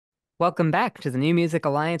Welcome back to the New Music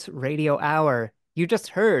Alliance Radio Hour. You just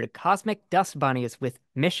heard Cosmic Dust Bunnies with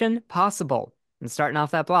Mission Possible. And starting off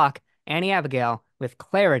that block, Anni Abigail with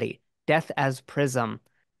Clarity, Death as Prism.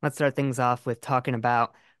 Let's start things off with talking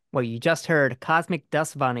about what you just heard, Cosmic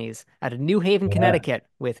Dust Bunnies out of New Haven, Yeah. Connecticut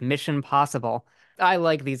with Mission Possible. I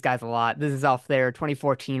like these guys a lot. This is off their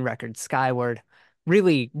 2014 record, Skyward.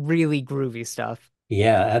 Really, really groovy stuff.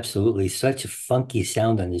 Yeah, absolutely. Such a funky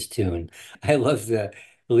sound on this tune. I love the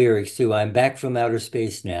lyrics too. I'm back from outer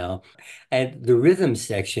space now. And the rhythm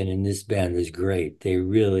section in this band is great. They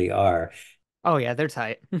really are. Oh yeah, they're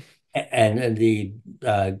tight. And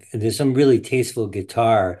there's some really tasteful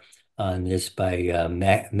guitar on this by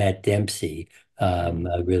Matt Dempsey. I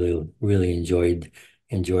really enjoyed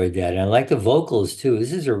that. And I like the vocals too.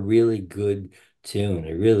 This is a really good tune.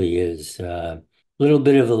 It really is. A little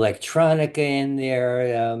bit of electronica in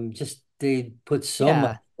there. Just they put so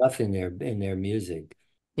much Yeah. stuff in their music.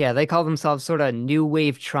 Yeah, they call themselves sort of new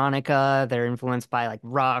wave tronica. They're influenced by like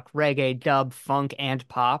rock, reggae, dub, funk, and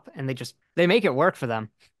pop, and they make it work for them.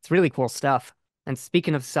 It's really cool stuff. And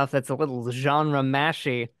speaking of stuff that's a little genre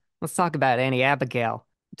mashy, let's talk about Annie Abigail.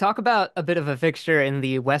 Talk about a bit of a fixture in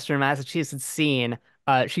the Western Massachusetts scene.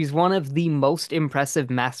 She's one of the most impressive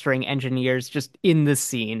mastering engineers just in the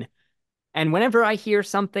scene. And whenever I hear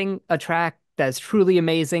a track that's truly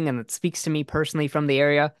amazing and that speaks to me personally from the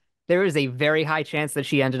area, there is a very high chance that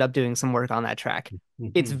she ended up doing some work on that track.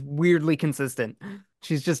 It's weirdly consistent.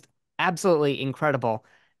 She's just absolutely incredible.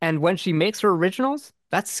 And when she makes her originals,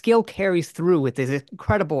 that skill carries through with this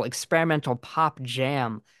incredible experimental pop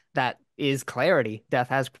jam that is Clarity, Death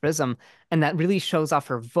Has Prism, and that really shows off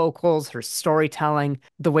her vocals, her storytelling,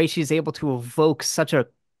 the way she's able to evoke such a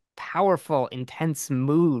powerful, intense a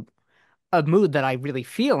mood that I really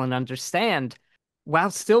feel and understand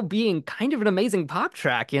while still being kind of an amazing pop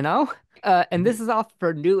track, you know? And this is off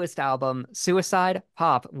her newest album, Suicide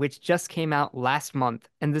Pop, which just came out last month.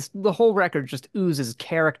 And the whole record just oozes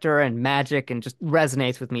character and magic and just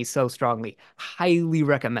resonates with me so strongly. Highly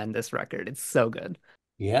recommend this record. It's so good.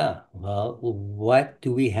 Yeah. Well, what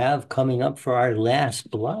do we have coming up for our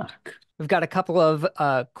last block? We've got a couple of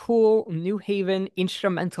cool New Haven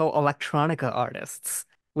instrumental electronica artists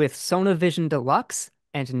with Sonavision Deluxe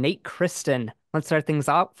and Nate Kristan. Let's start things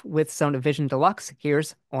off with Sonavision Deluxe.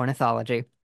 Here's Ornithology.